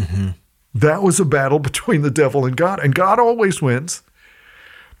 36. Mm-hmm. That was a battle between the devil and God. And God always wins,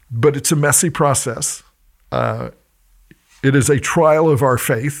 but it's a messy process. It is a trial of our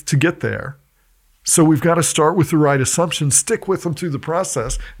faith to get there. So we've got to start with the right assumptions, stick with them through the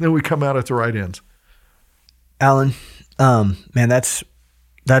process, and then we come out at the right end. Alan, man, that's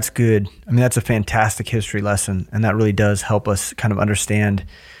good. I mean, that's a fantastic history lesson, and that really does help us kind of understand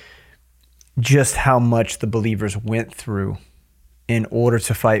just how much the believers went through in order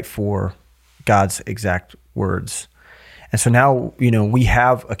to fight for God's exact words. And so now, we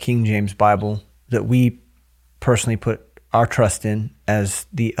have a King James Bible that we personally put our trust in as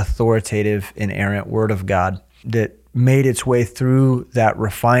the authoritative, inerrant Word of God that made its way through that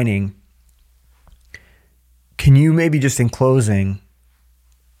refining. Can you maybe just in closing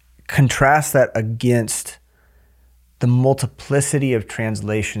contrast that against the multiplicity of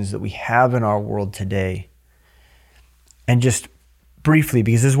translations that we have in our world today? And just briefly,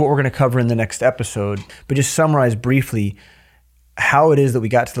 because this is what we're going to cover in the next episode, but just summarize briefly how it is that we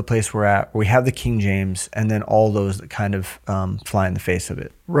got to the place we're at, where we have the King James and then all those that kind of fly in the face of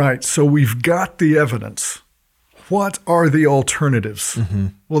it. Right. So we've got the evidence. What are the alternatives? Mm-hmm.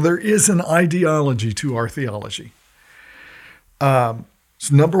 Well, there is an ideology to our theology. So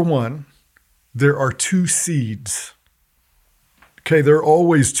number one, there are two seeds. Okay, there are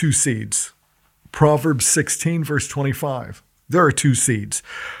always two seeds. Proverbs 16, verse 25. There are two seeds.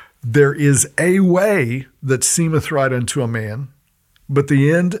 There is a way that seemeth right unto a man, but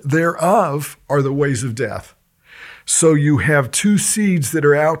the end thereof are the ways of death. So you have two seeds that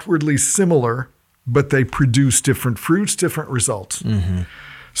are outwardly similar, but they produce different fruits, different results. Mm-hmm.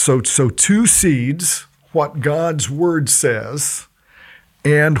 So two seeds, what God's word says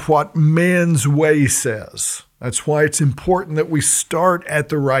and what man's way says. That's why it's important that we start at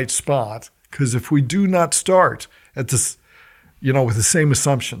the right spot, because if we do not start at this, with the same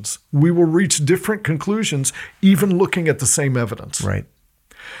assumptions, we will reach different conclusions, even looking at the same evidence. Right.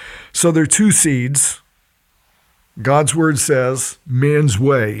 So there are two seeds. God's word says, man's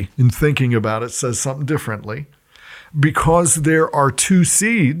way in thinking about it says something differently. Because there are two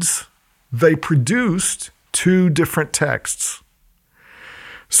seeds, they produced two different texts.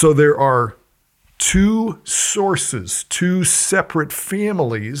 So there are two sources, two separate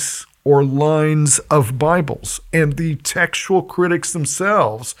families or lines of Bibles. And the textual critics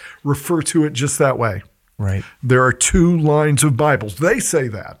themselves refer to it just that way. Right. There are two lines of Bibles. They say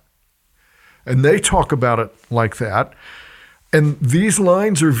that. And they talk about it like that. And these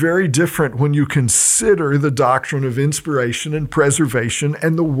lines are very different when you consider the doctrine of inspiration and preservation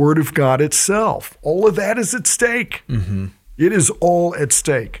and the Word of God itself. All of that is at stake. Mm-hmm. It is all at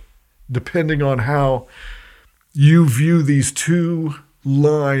stake, depending on how you view these two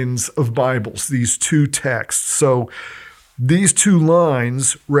lines of Bibles, these two texts. So these two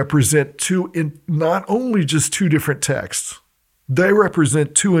lines represent not only just two different texts, they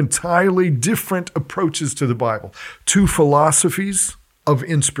represent two entirely different approaches to the Bible, two philosophies of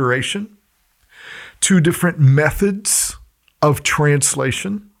inspiration, two different methods of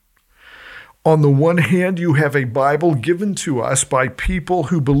translation. On the one hand, you have a Bible given to us by people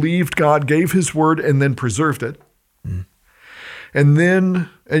who believed God gave his word and then preserved it. Mm. And then,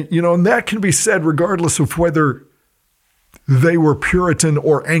 and that can be said regardless of whether they were Puritan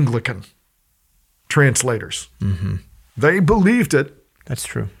or Anglican translators. Mm-hmm. They believed it. That's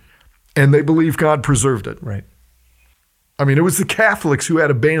true. And they believed God preserved it. Right. I mean, it was the Catholics who had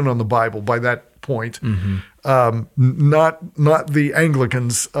a ban on the Bible by that point, not the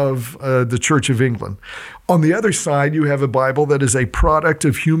Anglicans of the Church of England. On the other side, you have a Bible that is a product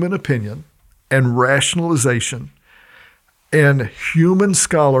of human opinion and rationalization and human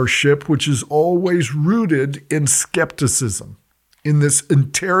scholarship, which is always rooted in skepticism, in this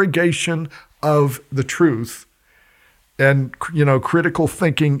interrogation of the truth and, critical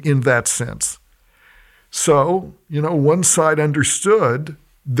thinking in that sense. So, one side understood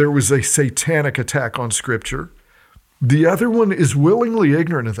there was a satanic attack on Scripture. The other one is willingly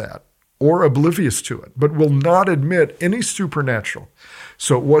ignorant of that or oblivious to it, but will not admit any supernatural.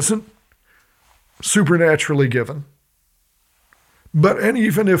 So it wasn't supernaturally given. And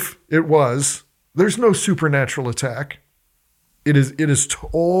even if it was, there's no supernatural attack. It is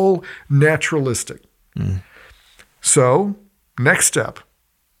all naturalistic. Mm. So, next step,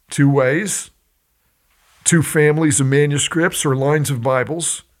 two ways, two families of manuscripts or lines of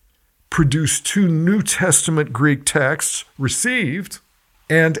Bibles produce two New Testament Greek texts, received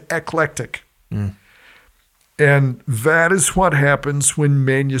and eclectic. Mm. And that is what happens when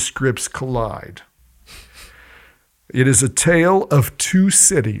manuscripts collide. It is a tale of two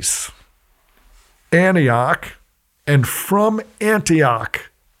cities, Antioch, and from Antioch,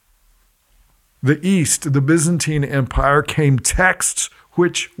 the East, the Byzantine Empire, came texts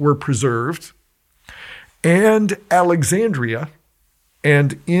which were preserved, and Alexandria,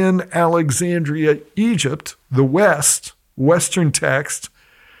 and in Alexandria, Egypt, the Western text,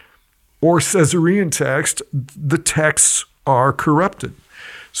 or Caesarean text, the texts are corrupted.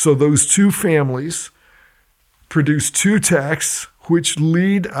 So those two families produce two texts which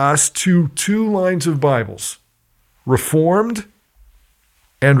lead us to two lines of Bibles, Reformed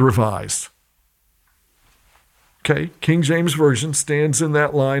and Revised. Okay, King James Version stands in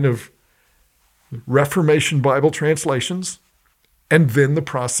that line of Reformation Bible translations, and then the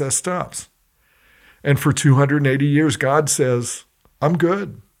process stops. And for 280 years, God says, I'm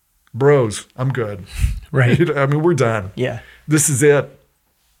good. Bros, I'm good. Right. I mean, we're done. Yeah. This is it.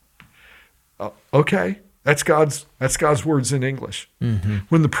 Okay, that's God's words in English. Mm-hmm.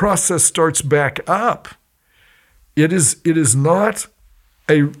 When the process starts back up, it is not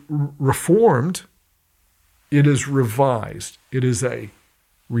a reformed, it is revised. It is a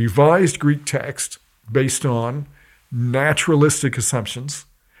revised Greek text based on naturalistic assumptions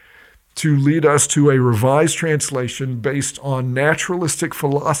to lead us to a revised translation based on naturalistic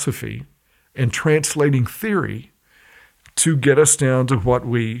philosophy and translating theory to get us down to what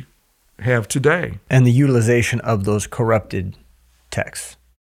we have today. And the utilization of those corrupted texts.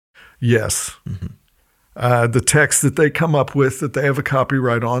 Yes. Mm-hmm. The text that they come up with, that they have a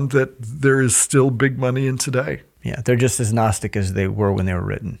copyright on, that there is still big money in today. Yeah, they're just as Gnostic as they were when they were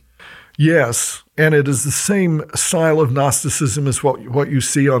written. Yes, and it is the same style of Gnosticism as what you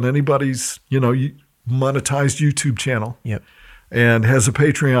see on anybody's, monetized YouTube channel. Yep. and has a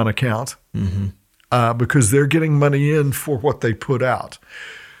Patreon account because they're getting money in for what they put out.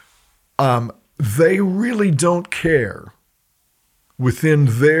 They really don't care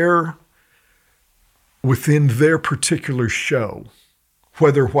within their particular show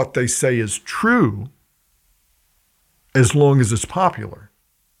whether what they say is true, as long as it's popular.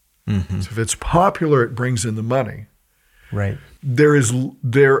 So if it's popular, it brings in the money. Right. They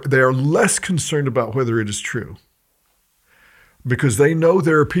are less concerned about whether it is true, because they know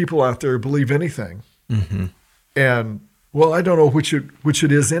there are people out there who believe anything. And, well, I don't know which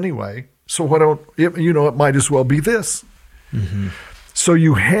it is anyway, so it might as well be this. So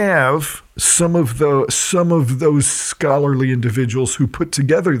you have some of those scholarly individuals who put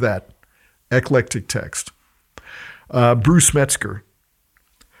together that eclectic text. Bruce Metzger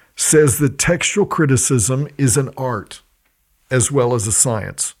says that textual criticism is an art as well as a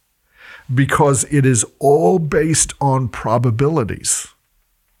science, because it is all based on probabilities.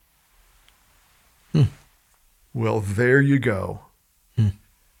 Well, there you go.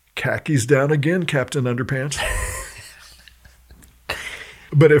 Khakis down again, Captain Underpants.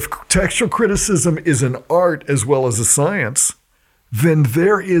 But if textual criticism is an art as well as a science, then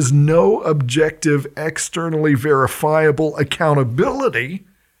there is no objective, externally verifiable accountability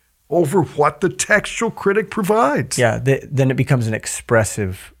over what the textual critic provides. Yeah, then it becomes an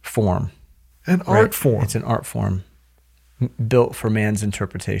expressive form. An art form. It's an art form built for man's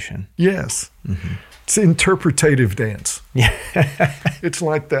interpretation. Yes. It's interpretative dance. Yeah. It's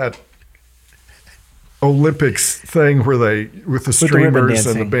like that Olympics thing where with the streamers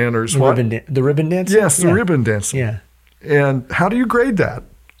and the banners. The ribbon dancing? Yes, the ribbon dancing. Yeah. And how do you grade that?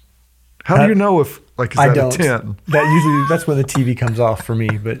 How do you know if, is that a 10? That's when the TV comes off for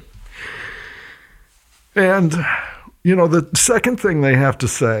me, but. And, the second thing they have to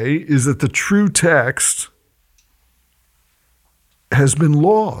say is that the true text has been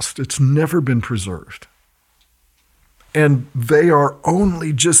lost. It's never been preserved. And they are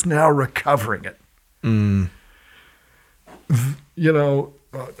only just now recovering it.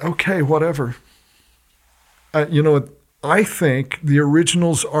 Okay, whatever. I think the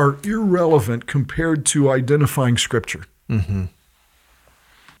originals are irrelevant compared to identifying Scripture.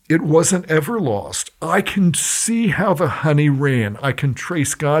 It wasn't ever lost. I can see how the honey ran. I can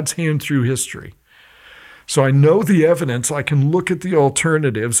trace God's hand through history. So I know the evidence. I can look at the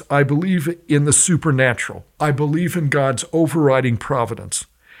alternatives. I believe in the supernatural. I believe in God's overriding providence.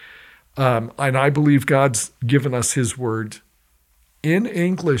 And I believe God's given us his word in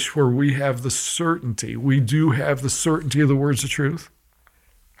English, where we have the certainty. We do have the certainty of the words of truth.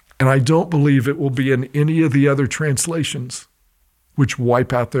 And I don't believe it will be in any of the other translations which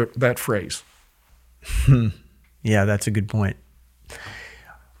wipe out that phrase. Yeah, that's a good point.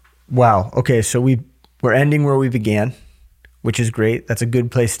 Wow. Okay, so we're ending where we began, which is great. That's a good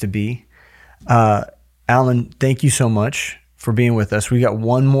place to be. Alan, thank you so much for being with us. We got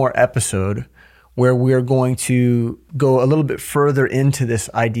one more episode where we're going to go a little bit further into this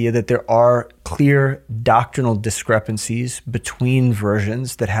idea that there are clear doctrinal discrepancies between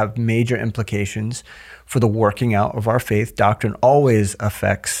versions that have major implications for the working out of our faith. Doctrine always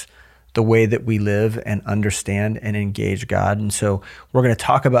affects the way that we live and understand and engage God. And so we're going to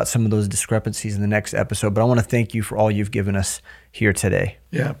talk about some of those discrepancies in the next episode, but I want to thank you for all you've given us here today.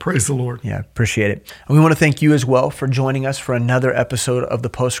 Yeah, praise the Lord. Yeah, appreciate it. And we want to thank you as well for joining us for another episode of the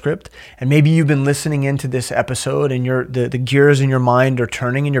Postscript. And maybe you've been listening into this episode and the gears in your mind are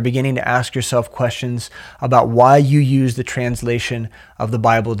turning and you're beginning to ask yourself questions about why you use the translation of the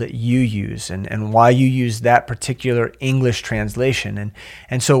Bible that you use and why you use that particular English translation.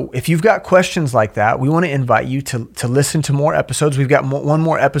 And so if you've got questions like that, we want to invite you to listen to more episodes. We've got one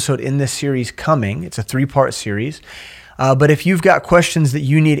more episode in this series coming. It's a 3-part series. But if you've got questions that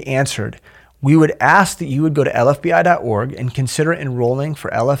you need answered, we would ask that you would go to lfbi.org and consider enrolling for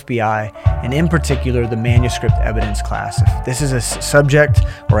LFBI, and in particular, the manuscript evidence class. If this is a subject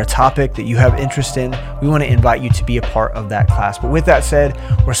or a topic that you have interest in, we want to invite you to be a part of that class. But with that said,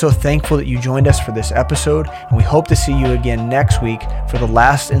 we're so thankful that you joined us for this episode, and we hope to see you again next week for the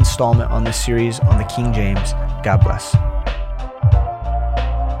last installment on this series on the King James. God bless.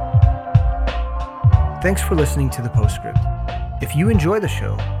 Thanks for listening to the Postscript. If you enjoy the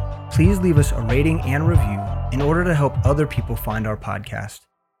show, please leave us a rating and review in order to help other people find our podcast.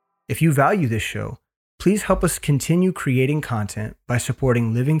 If you value this show, please help us continue creating content by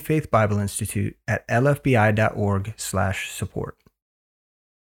supporting Living Faith Bible Institute at lfbi.org/support.